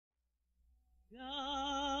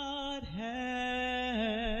God has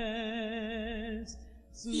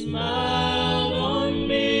smiled on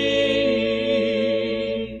me.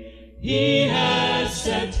 He has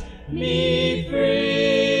set me free.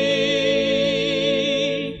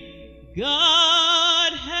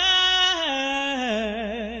 God has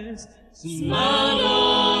smiled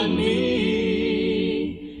on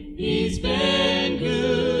me. He's been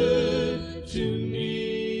good to me.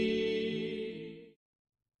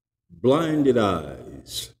 Blinded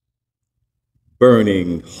eyes,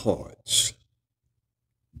 burning hearts,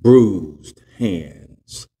 bruised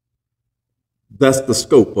hands. That's the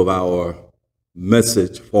scope of our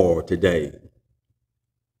message for today.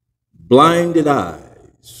 Blinded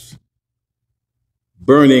eyes,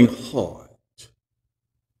 burning heart,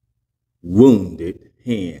 wounded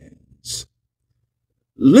hands.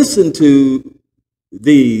 Listen to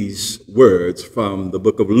these words from the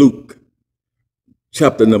book of Luke,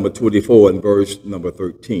 chapter number 24 and verse number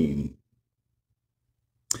 13.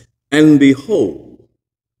 And behold,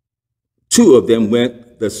 two of them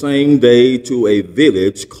went the same day to a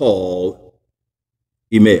village called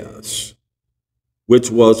Emmaus, which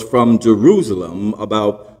was from Jerusalem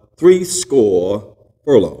about 80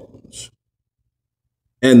 furlongs.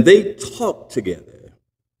 And they talked together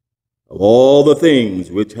of all the things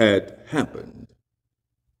which had happened.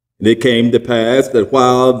 And it came to pass that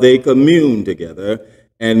while they communed together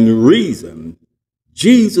and reasoned,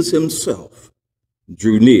 Jesus himself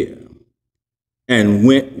drew near and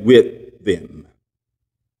went with them.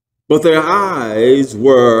 But their eyes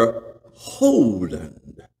were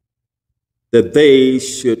holden that they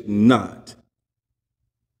should not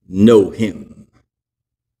know him.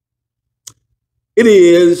 It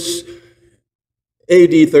is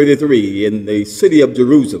AD 33 in the city of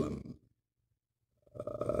Jerusalem.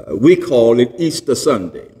 We call it Easter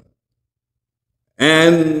Sunday.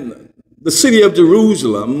 And the city of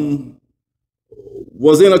Jerusalem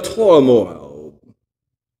was in a turmoil.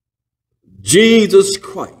 Jesus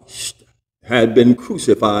Christ had been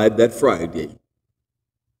crucified that Friday.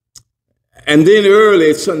 And then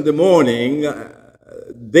early Sunday morning,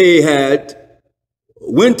 they had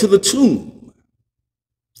went to the tomb.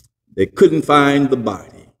 They couldn't find the body.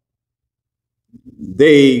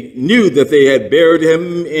 They knew that they had buried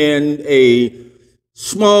him in a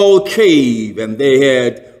small cave, and they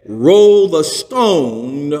had rolled a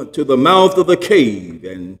stone to the mouth of the cave,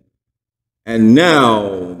 and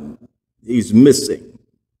now he's missing.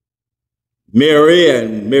 Mary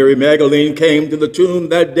and Mary Magdalene came to the tomb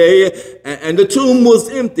that day, and the tomb was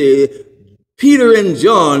empty. Peter and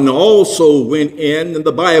John also went in, and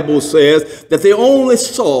the Bible says that they only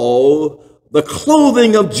saw the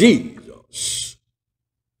clothing of Jesus.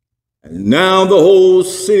 And now the whole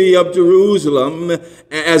city of Jerusalem,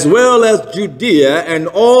 as well as Judea and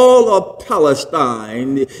all of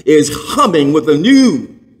Palestine, is humming with the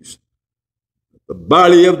news. The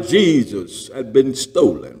body of Jesus had been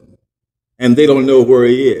stolen, and they don't know where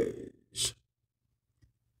he is.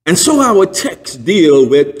 And so our text deals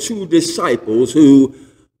with two disciples who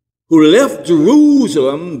left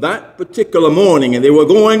Jerusalem that particular morning, and they were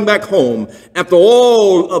going back home. After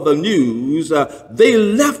all of the news, they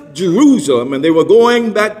left Jerusalem, and they were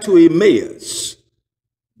going back to Emmaus.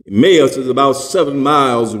 Emmaus is about 7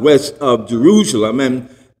 miles west of Jerusalem, and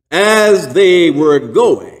as they were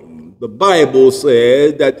going, the Bible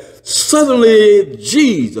said that suddenly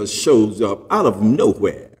Jesus shows up out of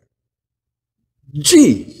nowhere.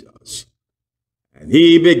 Jesus. And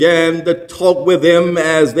he began to talk with them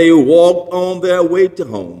as they walked on their way to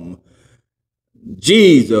home.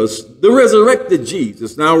 Jesus, the resurrected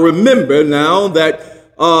Jesus. Now remember now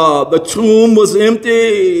that the tomb was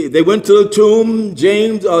empty. They went to the tomb,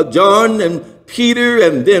 James, John, and Peter,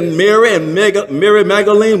 and then Mary and Mary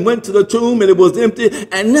Magdalene went to the tomb, and it was empty.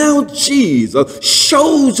 And now Jesus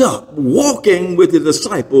shows up walking with the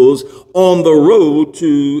disciples on the road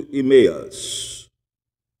to Emmaus.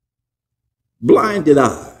 Blinded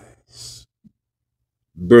eyes,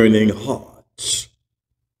 burning hearts,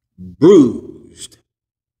 bruised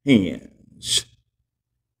hands.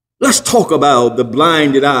 Let's talk about the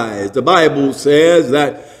blinded eyes. The Bible says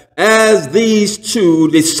that as these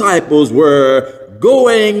two disciples were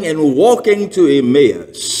going and walking to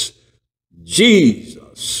Emmaus,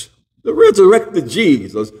 Jesus, the resurrected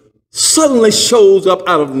Jesus, suddenly shows up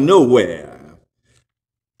out of nowhere.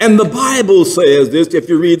 And the Bible says this, if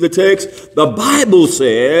you read the text, the Bible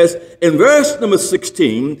says in verse number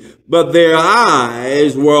 16, but their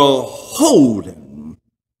eyes were holden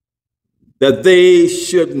that they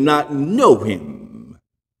should not know him.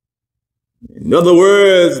 In other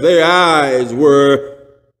words, their eyes were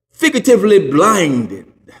figuratively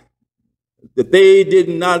blinded. that they did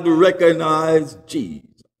not recognize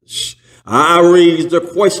Jesus. I raise the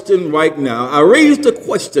question right now. I raise the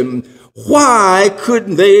question, why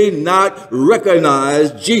couldn't they not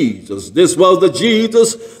recognize Jesus? This was the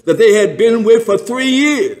Jesus that they had been with for 3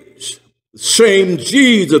 years. The same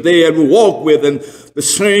Jesus they had walked with and the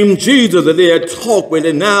same Jesus that they had talked with,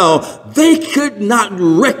 and now they could not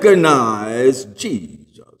recognize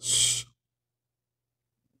Jesus.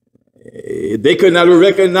 They could not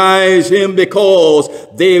recognize him because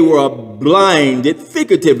they were blinded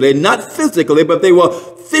figuratively, not physically, but they were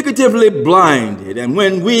figuratively blinded. And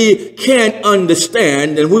when we can't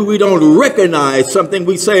understand and when we don't recognize something,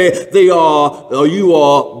 we say you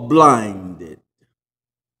are blinded.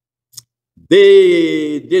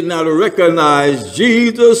 They did not recognize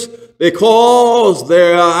Jesus because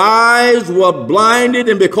their eyes were blinded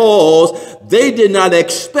and because they did not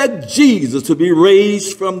expect Jesus to be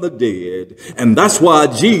raised from the dead. And that's why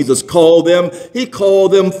Jesus called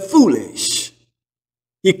them foolish.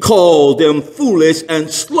 He called them foolish and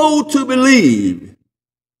slow to believe.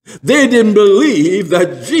 They didn't believe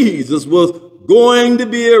that Jesus was going to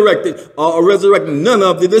be resurrected. None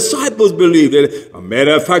of the disciples believed it. A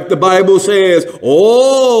matter of fact, the Bible says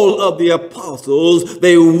all of the apostles,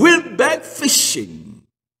 they went back fishing.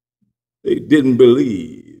 They didn't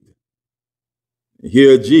believe.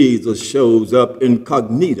 Here Jesus shows up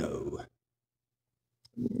incognito.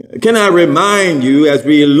 Can I remind you, as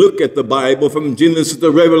we look at the Bible from Genesis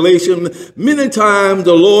to Revelation, many times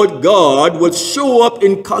the Lord God would show up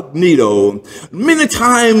incognito. Many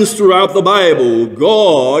times throughout the Bible,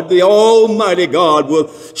 God, the Almighty God,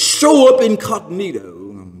 will show up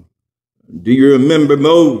incognito. Do you remember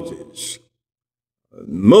Moses?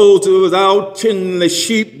 Moses was out tending the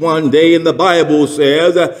sheep one day, and the Bible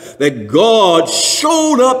says that God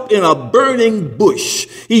showed up in a burning bush.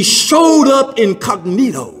 He showed up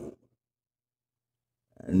incognito.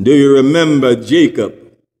 And do you remember Jacob?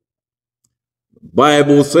 The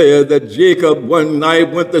Bible says that Jacob one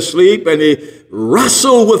night went to sleep and he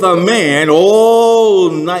wrestled with a man all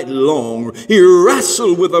night long. He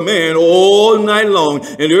wrestled with a man all night long.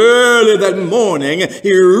 And early that morning,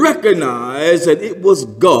 he recognized that it was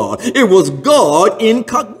God. It was God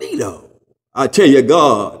incognito. I tell you,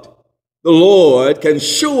 God, the Lord, can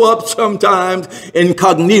show up sometimes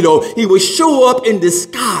incognito. He will show up in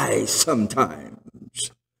disguise sometimes.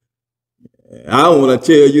 I want to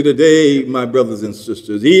tell you today, my brothers and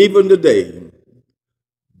sisters, even today,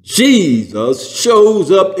 Jesus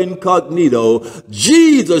shows up incognito.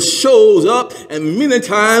 Jesus shows up, and many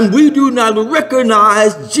times we do not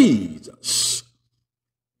recognize Jesus.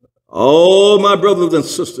 Oh, my brothers and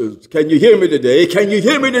sisters, can you hear me today? Can you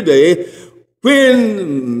hear me today?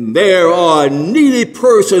 When there are needy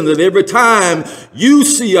persons, and every time you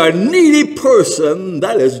see a needy person,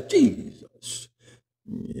 that is Jesus.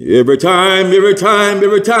 Every time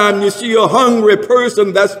you see a hungry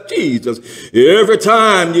person, that's Jesus. Every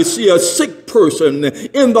time you see a sick person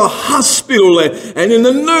in the hospital and in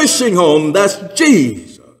the nursing home, that's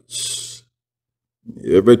Jesus.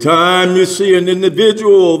 Every time you see an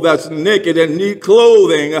individual that's naked and need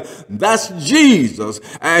clothing, that's Jesus.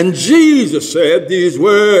 And Jesus said these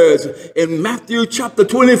words in Matthew chapter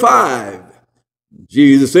 25.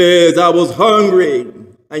 Jesus says, I was hungry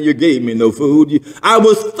and you gave me no food. I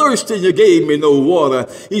was thirsty and you gave me no water.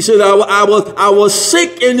 He said, I was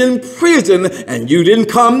sick and in prison and you didn't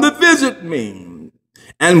come to visit me.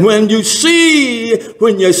 And when you see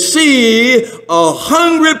a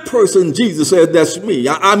hungry person, Jesus said, that's me.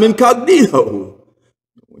 I'm incognito.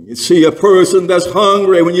 When you see a person that's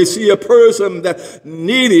hungry, when you see a person that's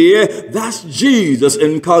needy, that's Jesus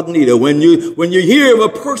incognito. When you hear of a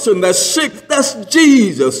person that's sick, that's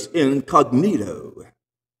Jesus incognito.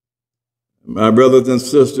 My brothers and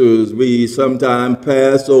sisters, we sometimes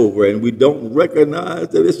pass over and we don't recognize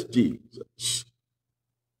that it's Jesus.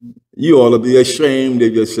 You ought to be ashamed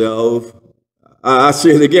of yourself. I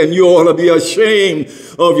say it again, you ought to be ashamed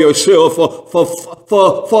of yourself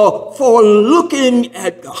for looking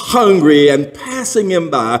at hungry and passing him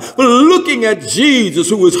by, for looking at Jesus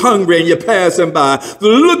who was hungry and you pass him by, for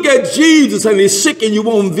look at Jesus and he's sick and you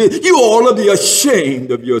won't visit. You ought to be ashamed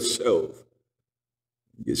of yourself.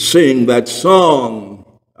 You sing that song,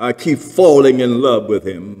 I keep falling in love with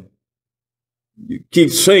him. You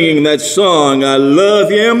keep singing that song, I love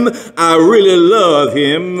him, I really love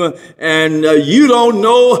him, and you don't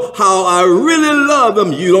know how I really love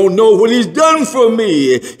him. You don't know what he's done for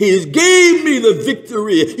me. He's gave me the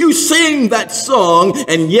victory. You sing that song,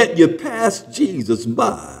 and yet you pass Jesus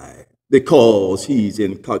by because he's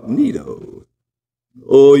incognito.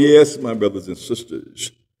 Oh, yes, my brothers and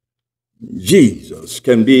sisters. Jesus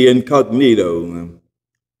can be incognito.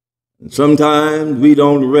 And sometimes we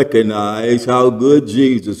don't recognize how good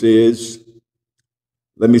Jesus is.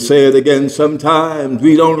 Let me say it again. Sometimes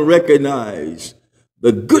we don't recognize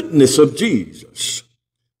the goodness of Jesus.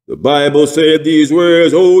 The Bible said these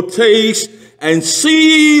words, "Oh, taste and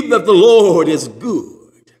see that the Lord is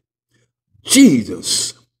good."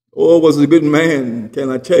 Jesus, oh, was a good man, can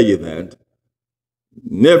I tell you that?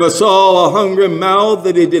 Never saw a hungry mouth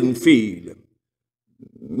that he didn't feed.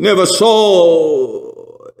 Never saw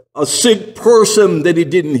a sick person that he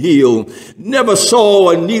didn't heal. Never saw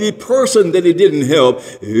a needy person that he didn't help.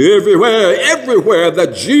 Everywhere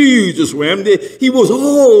that Jesus went, he was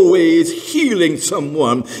always healing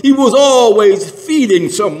someone. He was always feeding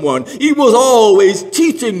someone. He was always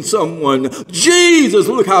teaching someone. Jesus,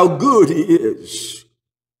 look how good he is.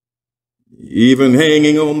 Even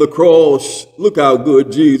hanging on the cross, look how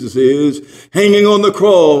good Jesus is. Hanging on the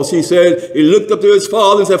cross, he said, he looked up to his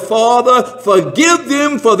Father and said, "Father, forgive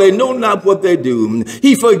them, for they know not what they do."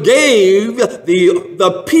 He forgave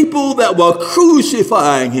the people that were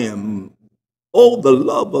crucifying him. Oh, the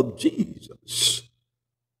love of Jesus.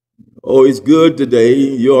 Oh, he's good today.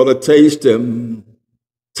 You ought to taste him.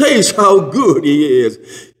 Taste how good he is.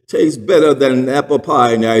 Tastes better than apple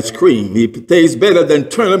pie and ice cream. He tastes better than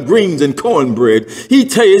turnip greens and cornbread. He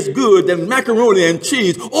tastes good than macaroni and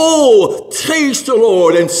cheese. Oh, taste the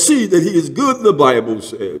Lord and see that he is good, the Bible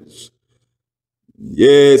says.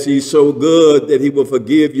 Yes, he's so good that he will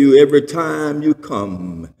forgive you every time you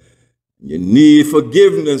come. You need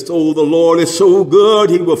forgiveness. Oh, the Lord is so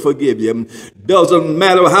good, he will forgive you. Doesn't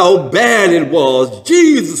matter how bad it was,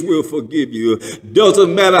 Jesus will forgive you.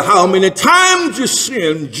 Doesn't matter how many times you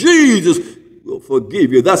sin, Jesus will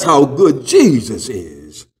forgive you. That's how good Jesus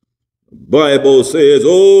is. The Bible says,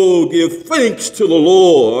 "Oh, give thanks to the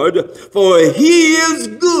Lord, for he is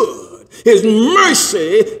good. His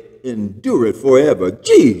mercy endureth forever."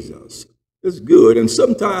 Jesus is good, and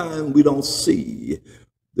sometimes we don't see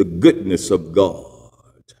the goodness of God.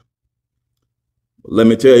 Let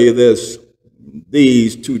me tell you this,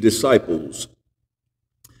 these two disciples,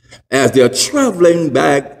 as they're traveling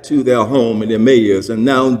back to their home in Emmaus, and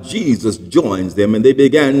now Jesus joins them, and they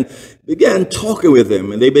began talking with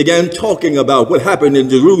him, and they began talking about what happened in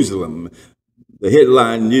Jerusalem, the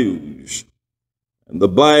headline news. And the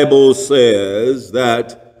Bible says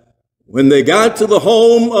that when they got to the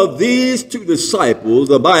home of these two disciples,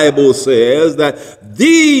 the Bible says that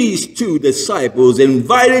these two disciples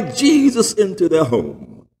invited Jesus into their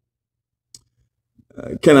home.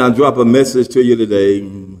 Can I drop a message to you today?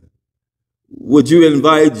 Would you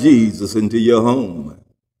invite Jesus into your home?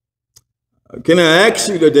 Can I ask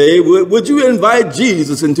you today, would you invite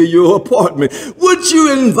Jesus into your apartment? Would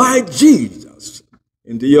you invite Jesus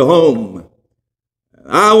into your home?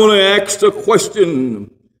 I want to ask the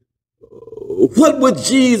question, what would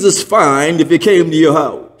Jesus find if he came to your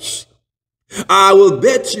house? I will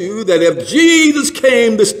bet you that if Jesus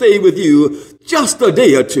came to stay with you just a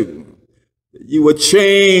day or two, you would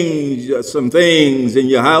change some things in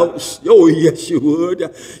your house. Oh, yes, you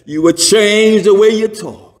would. You would change the way you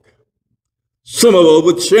talk. Some of us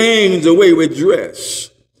would change the way we dress.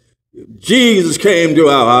 If Jesus came to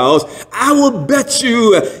our house, I will bet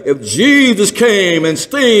you if Jesus came and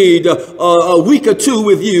stayed a week or two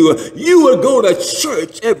with you, you would go to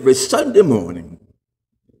church every Sunday morning.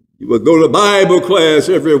 You would go to Bible class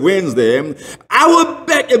every Wednesday. I would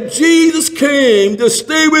bet if Jesus came to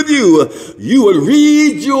stay with you, you would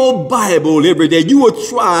read your Bible every day. You would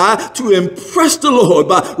try to impress the Lord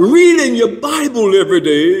by reading your Bible every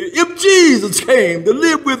day. If Jesus came to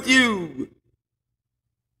live with you,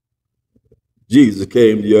 Jesus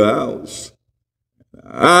came to your house,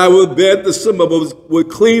 I would bet that some of us would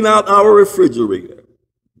clean out our refrigerator.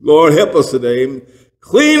 Lord, help us today.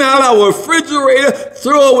 Clean out our refrigerator,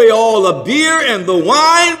 throw away all the beer and the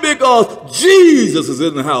wine because Jesus is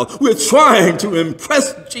in the house. We're trying to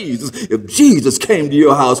impress Jesus. If Jesus came to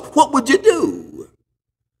your house, what would you do?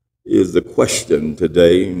 Is the question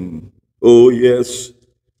today. Oh, yes,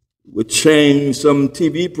 we'd change some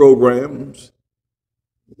TV programs.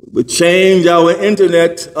 We would change our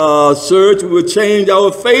internet search. We would change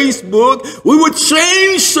our Facebook. We would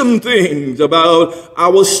change some things about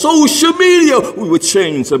our social media. We would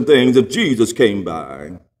change some things if Jesus came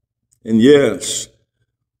by. And yes,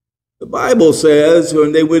 the Bible says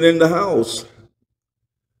when they went in the house,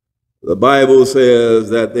 the Bible says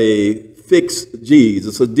that they fixed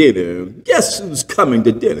Jesus a dinner. Guess who's coming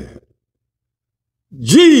to dinner?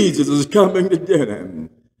 Jesus is coming to dinner.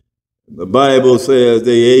 The Bible says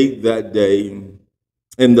they ate that day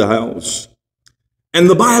in the house. And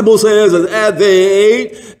the Bible says that as they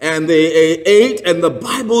ate, and the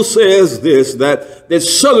Bible says this, that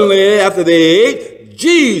suddenly after they ate,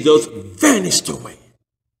 Jesus vanished away.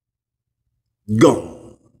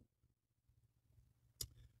 Gone.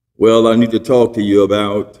 Well, I need to talk to you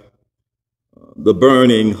about the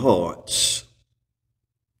burning hearts.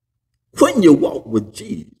 When you walk with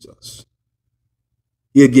Jesus,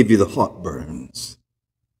 he'll give you the heartburns.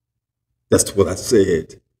 That's what I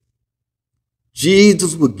said.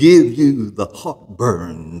 Jesus will give you the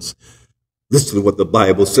heartburns. Listen to what the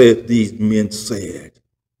Bible said these men said.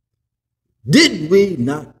 Did we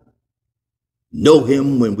not know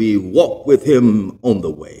him when we walked with him on the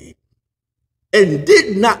way? And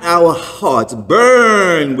did not our hearts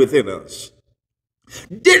burn within us?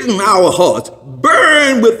 Didn't our hearts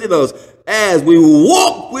burn within us as we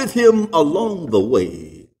walked with him along the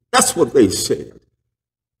way? That's what they said.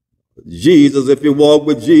 Jesus, if you walk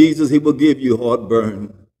with Jesus, he will give you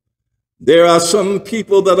heartburn. There are some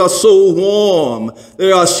people that are so warm.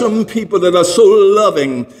 There are some people that are so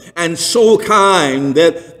loving and so kind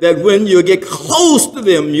that when you get close to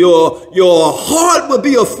them, your heart will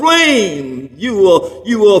be aflame. You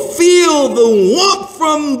will feel the warmth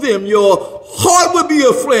from them. Your heart will be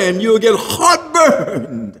aflame. You'll get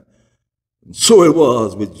heartburned. And so it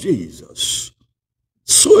was with Jesus.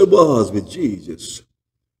 So it was with Jesus.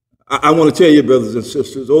 I want to tell you, brothers and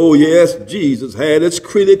sisters, oh yes, Jesus had his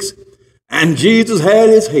critics and Jesus had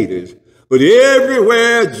his haters. But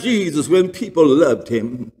everywhere Jesus, when people loved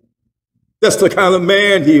him, that's the kind of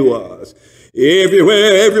man he was.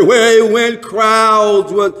 Everywhere he went,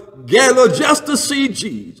 crowds would gather just to see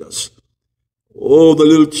Jesus. Oh, the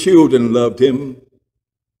little children loved him.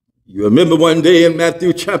 You remember one day in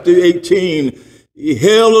Matthew chapter 18, he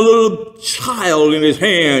held a little child in his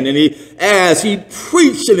hand, and as he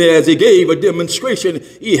preached and as he gave a demonstration,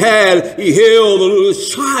 he held a little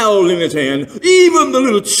child in his hand. Even the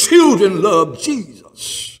little children loved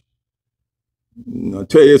Jesus. I'll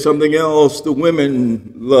tell you something else. The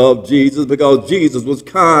women loved Jesus because Jesus was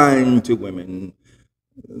kind to women.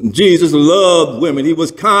 Jesus loved women. He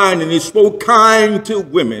was kind and he spoke kind to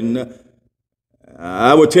women.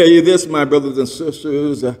 I will tell you this, my brothers and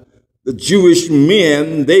sisters. The Jewish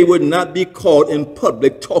men, they would not be caught in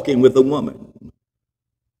public talking with a woman.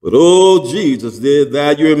 But oh, Jesus did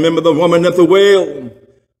that. You remember the woman at the well?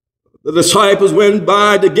 The disciples went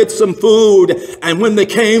by to get some food, and when they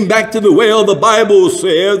came back to the well, the Bible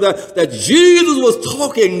says that Jesus was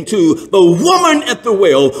talking to the woman at the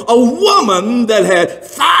well, a woman that had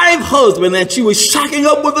 5 husbands, and she was shacking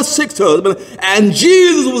up with a 6th husband, and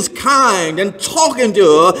Jesus was kind and talking to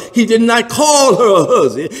her. He did not call her a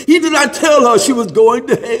husband. He did not tell her she was going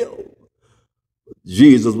to hell.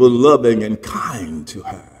 Jesus was loving and kind to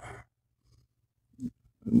her.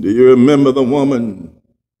 Do you remember the woman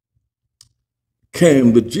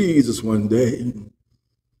came to Jesus one day?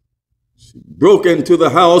 She broke into the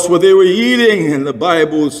house where they were eating, and the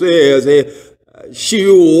Bible says she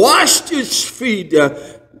washed his feet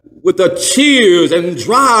with her tears and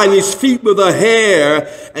dried his feet with her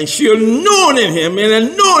hair, and she anointed him,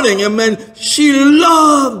 and she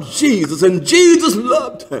loved Jesus, and Jesus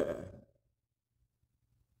loved her.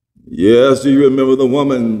 Yes, do you remember the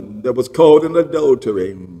woman that was caught in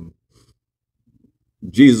adultery?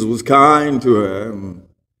 Jesus was kind to her.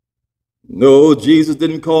 No, Jesus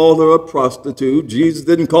didn't call her a prostitute. Jesus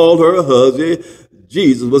didn't call her a hussy.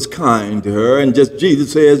 Jesus was kind to her, and just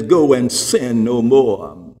Jesus says, go and sin no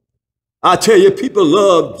more. I tell you, people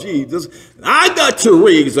love Jesus. I got to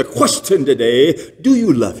raise a question today. Do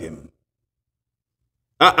you love him?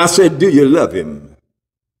 I said, do you love him?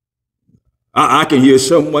 I can hear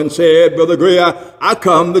someone say, Brother Gray, I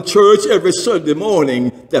come to church every Sunday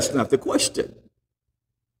morning. That's not the question.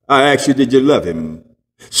 I asked you, did you love him?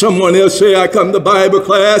 Someone else say, I come to Bible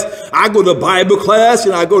class. I go to Bible class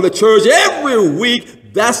and I go to church every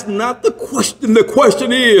week. That's not the question. The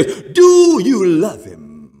question is, do you love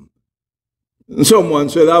him? And someone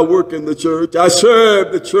said, I work in the church. I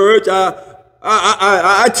serve the church.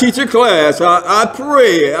 I teach a class. I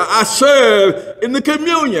pray. I serve in the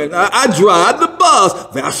communion. I drive the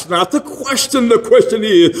bus. That's not the question. The question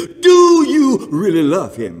is, do you really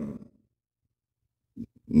love him?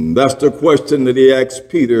 That's the question that he asked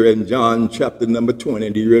Peter in John chapter number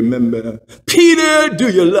 20. Do you remember? Peter, do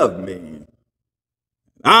you love me?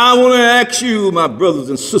 I want to ask you, my brothers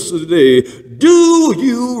and sisters today, do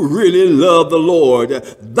you really love the Lord?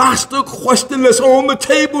 That's the question that's on the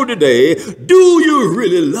table today. Do you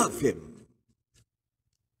really love him?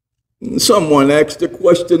 Someone asked the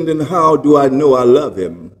question, then how do I know I love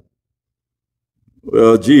him?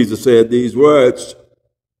 Well, Jesus said these words.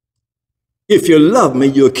 If you love me,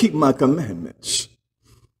 you'll keep my commandments.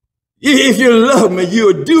 If you love me,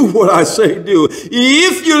 you'll do what I say do.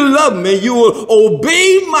 If you love me, you will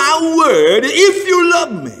obey my word. If you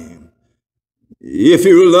love me. If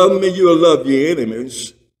you love me, you'll love your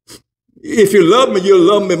enemies. If you love me, you'll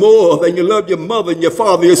love me more than you love your mother and your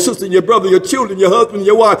father, your sister, and your brother, your children, your husband,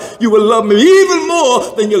 your wife. You will love me even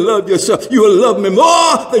more than you love yourself. You will love me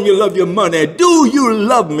more than you love your money. Do you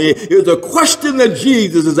love me? Is a question that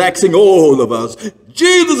Jesus is asking all of us.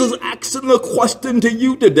 Jesus is asking a question to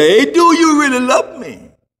you today. Do you really love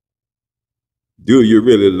me? Do you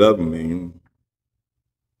really love me?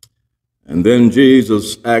 And then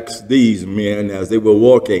Jesus asked these men as they were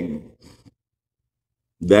walking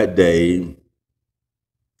that day,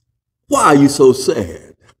 why are you so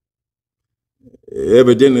sad?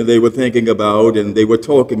 Evidently they were thinking about and they were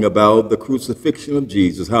talking about the crucifixion of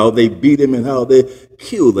Jesus, how they beat him and how they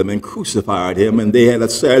killed him and crucified him, and they had a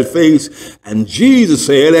sad face. And Jesus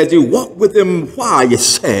said, as he walked with them, why are you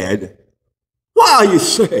sad? Why are you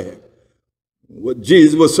sad? What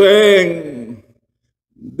Jesus was saying,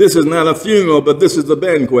 this is not a funeral, but this is a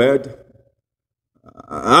banquet.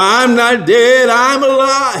 I'm not dead, I'm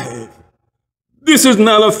alive. This is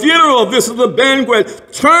not a funeral, this is a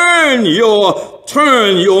banquet. Turn your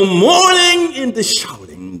mourning into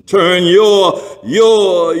shouting. Turn your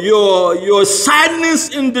sadness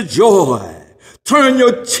into joy. Turn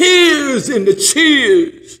your tears into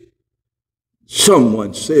cheers.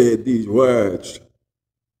 Someone said these words,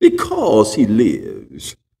 because he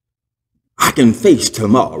lives, I can face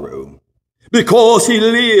tomorrow. Because he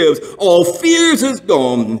lives, all fears is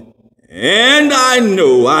gone. And I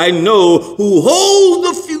know who holds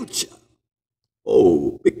the future.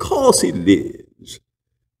 Oh, because he lives.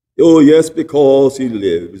 Oh, yes, because he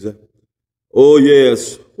lives. Oh,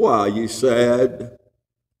 yes, why are you sad?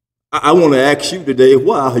 I want to ask you today,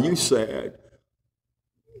 why are you sad?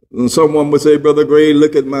 And someone would say, Brother Gray,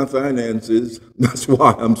 look at my finances. That's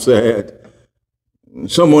why I'm sad.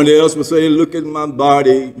 And someone else would say, look at my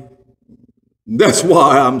body. That's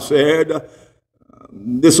why I'm sad.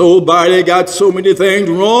 This old body got so many things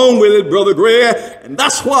wrong with it, Brother Gray, and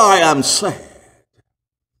that's why I'm sad.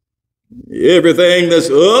 Everything that's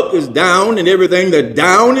up is down, and everything that's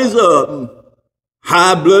down is up.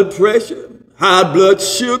 High blood pressure, high blood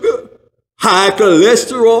sugar, high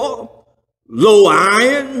cholesterol, low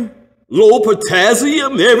iron, low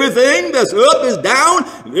potassium. Everything that's up is down,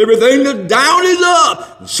 and everything that's down is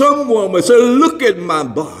up. Someone would say, look at my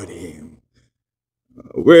body.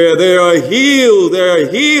 Where there are hills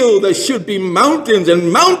that should be mountains,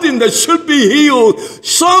 and mountains that should be hills.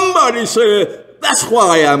 Somebody said, that's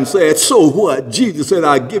why I'm sad. So what? Jesus said,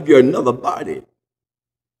 I'll give you another body.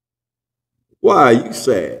 Why are you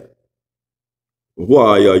sad?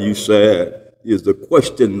 Why are you sad is the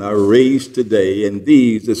question I raised today. And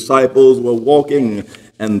these disciples were walking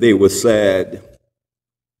and they were sad.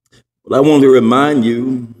 But I want to remind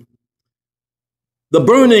you, the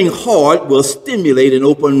burning heart will stimulate an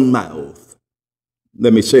open mouth.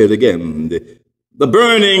 Let me say it again. The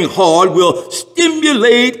burning heart will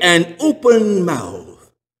stimulate an open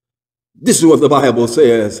mouth. This is what the Bible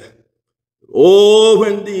says. Oh,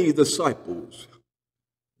 when these disciples,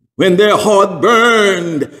 when their heart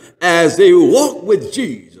burned as they walked with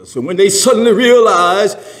Jesus, and when they suddenly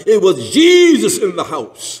realized it was Jesus in the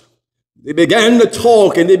house, they began to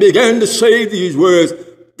talk and they began to say these words,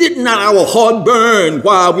 did not our heart burn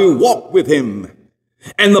while we walked with him?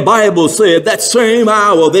 And the Bible said that same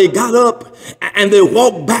hour they got up and they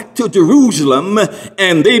walked back to Jerusalem,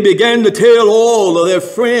 and they began to tell all of their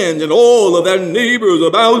friends and all of their neighbors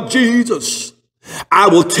about Jesus. I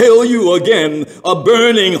will tell you again, a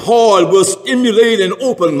burning heart will stimulate an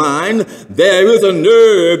open mind. There is a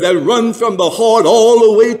nerve that runs from the heart all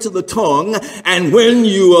the way to the tongue. And when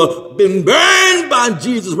you have been burned by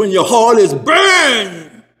Jesus, when your heart is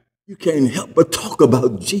burned, you can't help but talk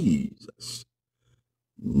about Jesus.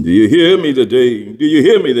 Do you hear me today? Do you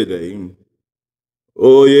hear me today?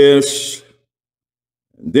 Oh, yes.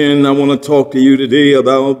 Then I want to talk to you today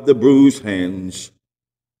about the bruised hands.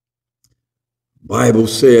 Bible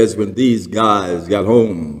says when these guys got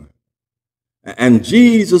home and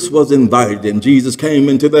Jesus was invited, and Jesus came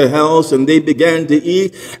into their house and they began to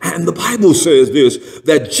eat. And the Bible says this,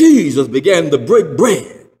 that Jesus began to break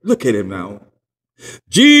bread. Look at him now.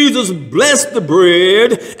 Jesus blessed the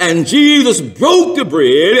bread and Jesus broke the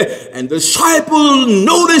bread, and the disciples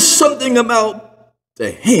noticed something about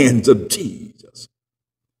the hands of Jesus.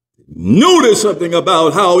 Notice something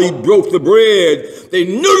about how he broke the bread. They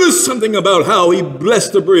noticed something about how he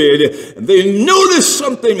blessed the bread. And they noticed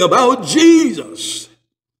something about Jesus.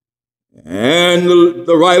 And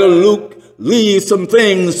the writer Luke leave some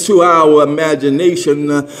things to our imagination.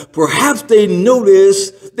 Perhaps they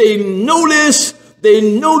noticed the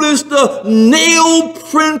nail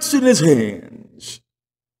prints in his hands.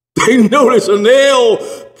 They noticed a nail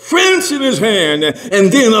prints in his hand,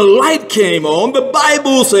 and then a light came on. The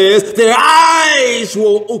Bible says their eyes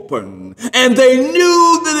were open, and they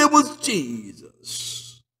knew that it was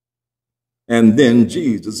Jesus. And then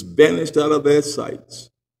Jesus vanished out of their sights.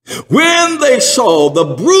 When they saw the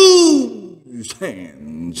bruised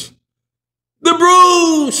hands, the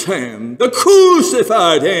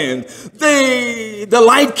crucified hand, the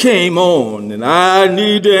light came on. And I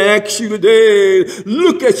need to ask you today,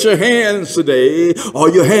 look at your hands today. Are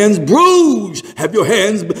your hands bruised?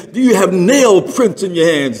 Do you have nail prints in your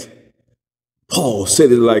hands? Paul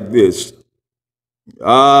said it like this: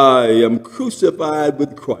 I am crucified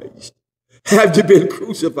with Christ. Have you been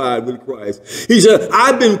crucified with Christ? He said,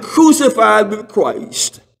 I've been crucified with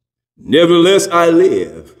Christ. Nevertheless, I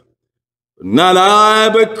live. Not I,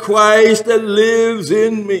 but Christ that lives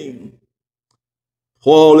in me.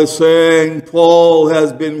 Paul is saying Paul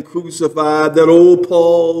has been crucified. That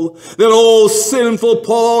old sinful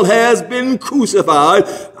Paul has been crucified.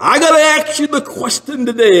 I got to ask you the question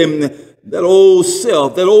today. That old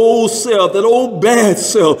self, that old bad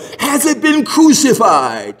self, has it been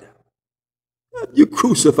crucified? Have you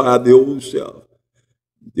crucified the old self?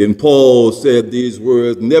 Then Paul said these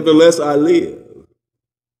words, nevertheless I live.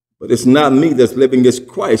 But it's not me that's living, it's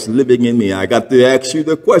Christ living in me. I got to ask you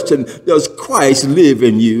the question, does Christ live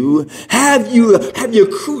in you? Have you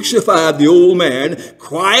crucified the old man?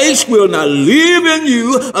 Christ will not live in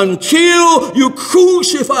you until you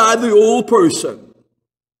crucify the old person.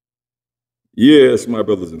 Yes, my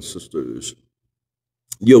brothers and sisters,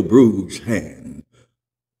 your bruised hand.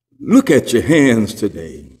 Look at your hands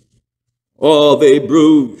today. Are they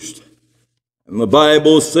bruised? And the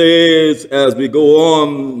Bible says, as we go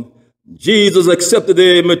on, Jesus accepted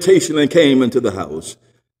the invitation and came into the house.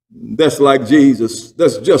 That's like Jesus.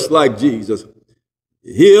 That's just like Jesus.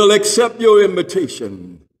 He'll accept your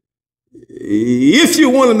invitation. If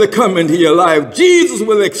you want him to come into your life, Jesus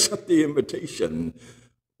will accept the invitation.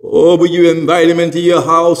 Or will you invite him into your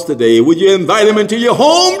house today? Would you invite him into your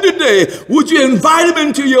home today? Would you invite him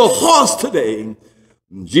into your house today?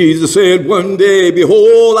 Jesus said one day,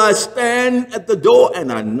 behold, I stand at the door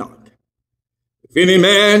and I knock. If any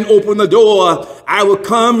man open the door, I will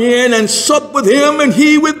come in and sup with him and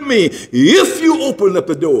he with me. If you open up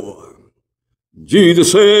the door.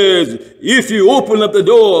 Jesus says, if you open up the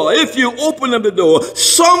door,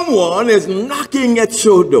 someone is knocking at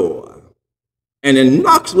your door. And it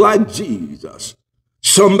knocks like Jesus.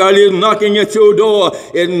 Somebody is knocking at your door.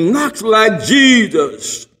 It knocks like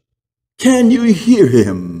Jesus. Can you hear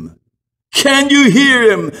him? Can you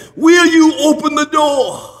hear him? Will you open the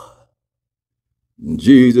door? And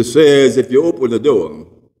Jesus says, if you open the door,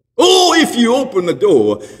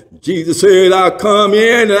 Jesus said, I'll come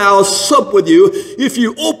in and I'll sup with you. If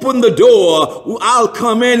you open the door, I'll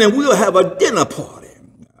come in and we'll have a dinner party.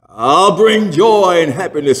 I'll bring joy and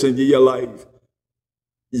happiness into your life.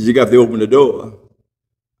 You got to open the door.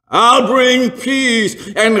 I'll bring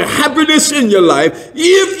peace and happiness in your life.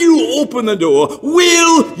 If you open the door,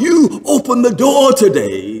 will you open the door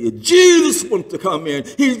today? Jesus wants to come in.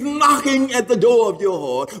 He's knocking at the door of your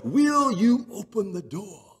heart. Will you open the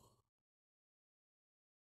door?